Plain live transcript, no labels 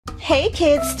Hey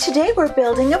kids, today we're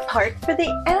building a park for the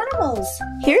animals.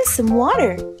 Here's some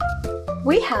water.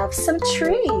 We have some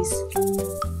trees.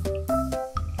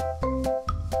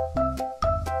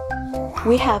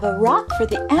 We have a rock for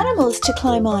the animals to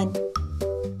climb on.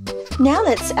 Now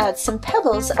let's add some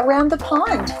pebbles around the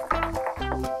pond.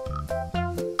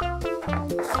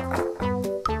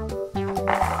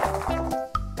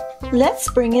 Let's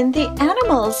bring in the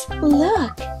animals.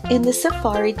 Look, in the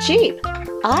safari jeep,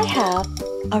 I have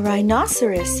a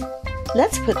rhinoceros.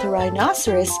 Let's put the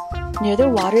rhinoceros near the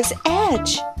water's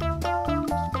edge.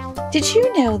 Did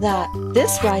you know that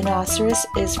this rhinoceros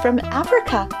is from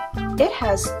Africa? It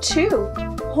has 2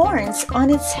 horns on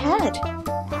its head.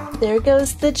 There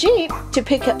goes the jeep to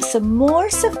pick up some more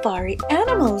safari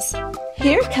animals.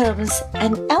 Here comes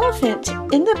an elephant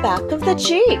in the back of the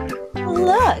jeep.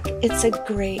 Look, it's a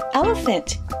gray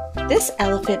elephant. This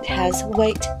elephant has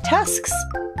white tusks.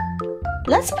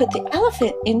 Let's put the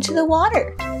elephant into the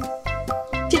water.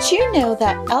 Did you know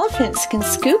that elephants can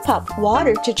scoop up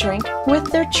water to drink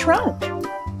with their trunk?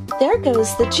 There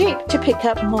goes the jeep to pick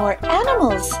up more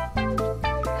animals.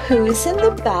 Who's in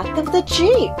the back of the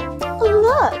jeep?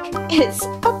 Look, it's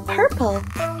a purple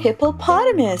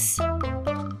hippopotamus.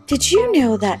 Did you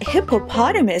know that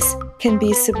hippopotamus can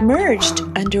be submerged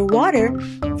underwater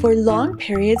for long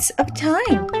periods of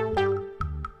time?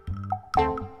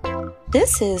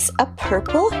 This is a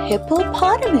purple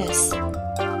hippopotamus.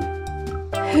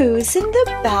 Who's in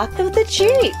the back of the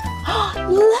jeep?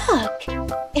 Look,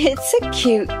 it's a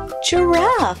cute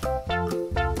giraffe.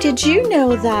 Did you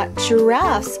know that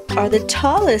giraffes are the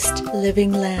tallest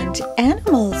living land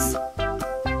animals?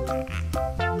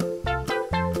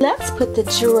 Let's put the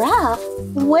giraffe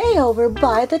way over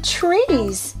by the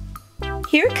trees.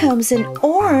 Here comes an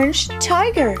orange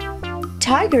tiger.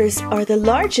 Tigers are the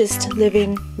largest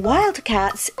living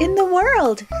wildcats in the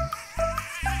world.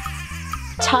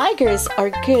 Tigers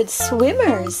are good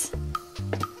swimmers.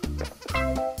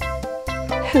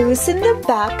 Who's in the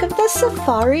back of the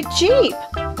safari jeep?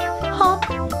 Hop,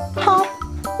 hop,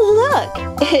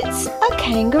 look, it's a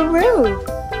kangaroo.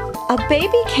 A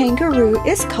baby kangaroo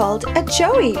is called a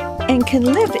joey and can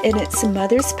live in its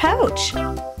mother's pouch.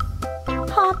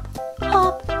 Hop,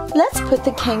 hop, let's put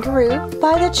the kangaroo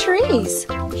by the trees.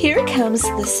 Here comes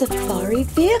the safari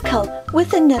vehicle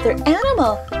with another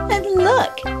animal. And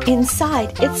look,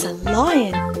 inside it's a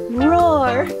lion.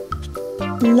 Roar!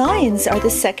 Lions are the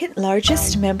second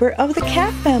largest member of the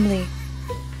cat family.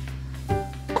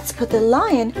 Let's put the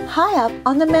lion high up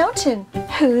on the mountain.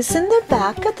 Who's in the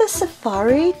back of the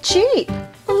safari jeep?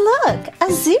 Look,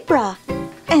 a zebra.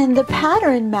 And the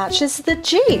pattern matches the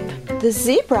jeep. The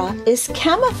zebra is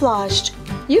camouflaged.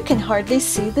 You can hardly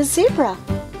see the zebra.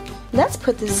 Let's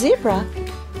put the zebra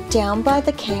down by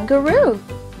the kangaroo.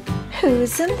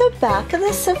 Who's in the back of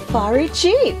the safari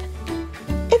jeep?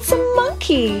 It's a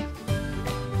monkey.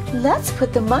 Let's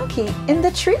put the monkey in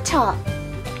the treetop.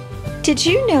 Did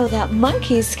you know that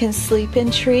monkeys can sleep in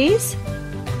trees?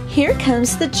 Here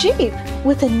comes the jeep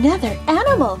with another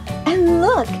animal. And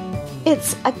look,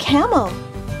 it's a camel.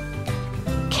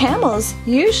 Camels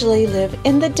usually live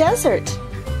in the desert.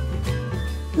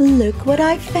 Look what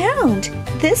I found.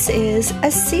 This is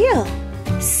a seal.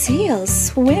 Seals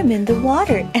swim in the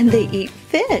water and they eat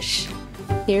fish.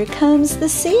 Here comes the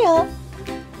seal.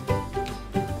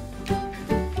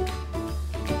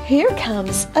 Here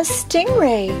comes a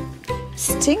stingray.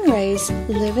 Stingrays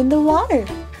live in the water.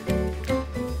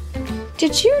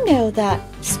 Did you know that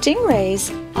stingrays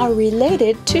are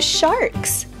related to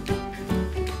sharks?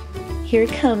 Here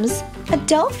comes a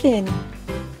dolphin.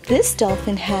 This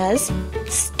dolphin has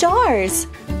stars.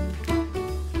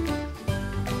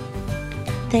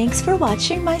 Thanks for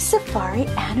watching my safari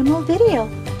animal video.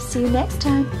 See you next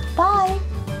time. Bye.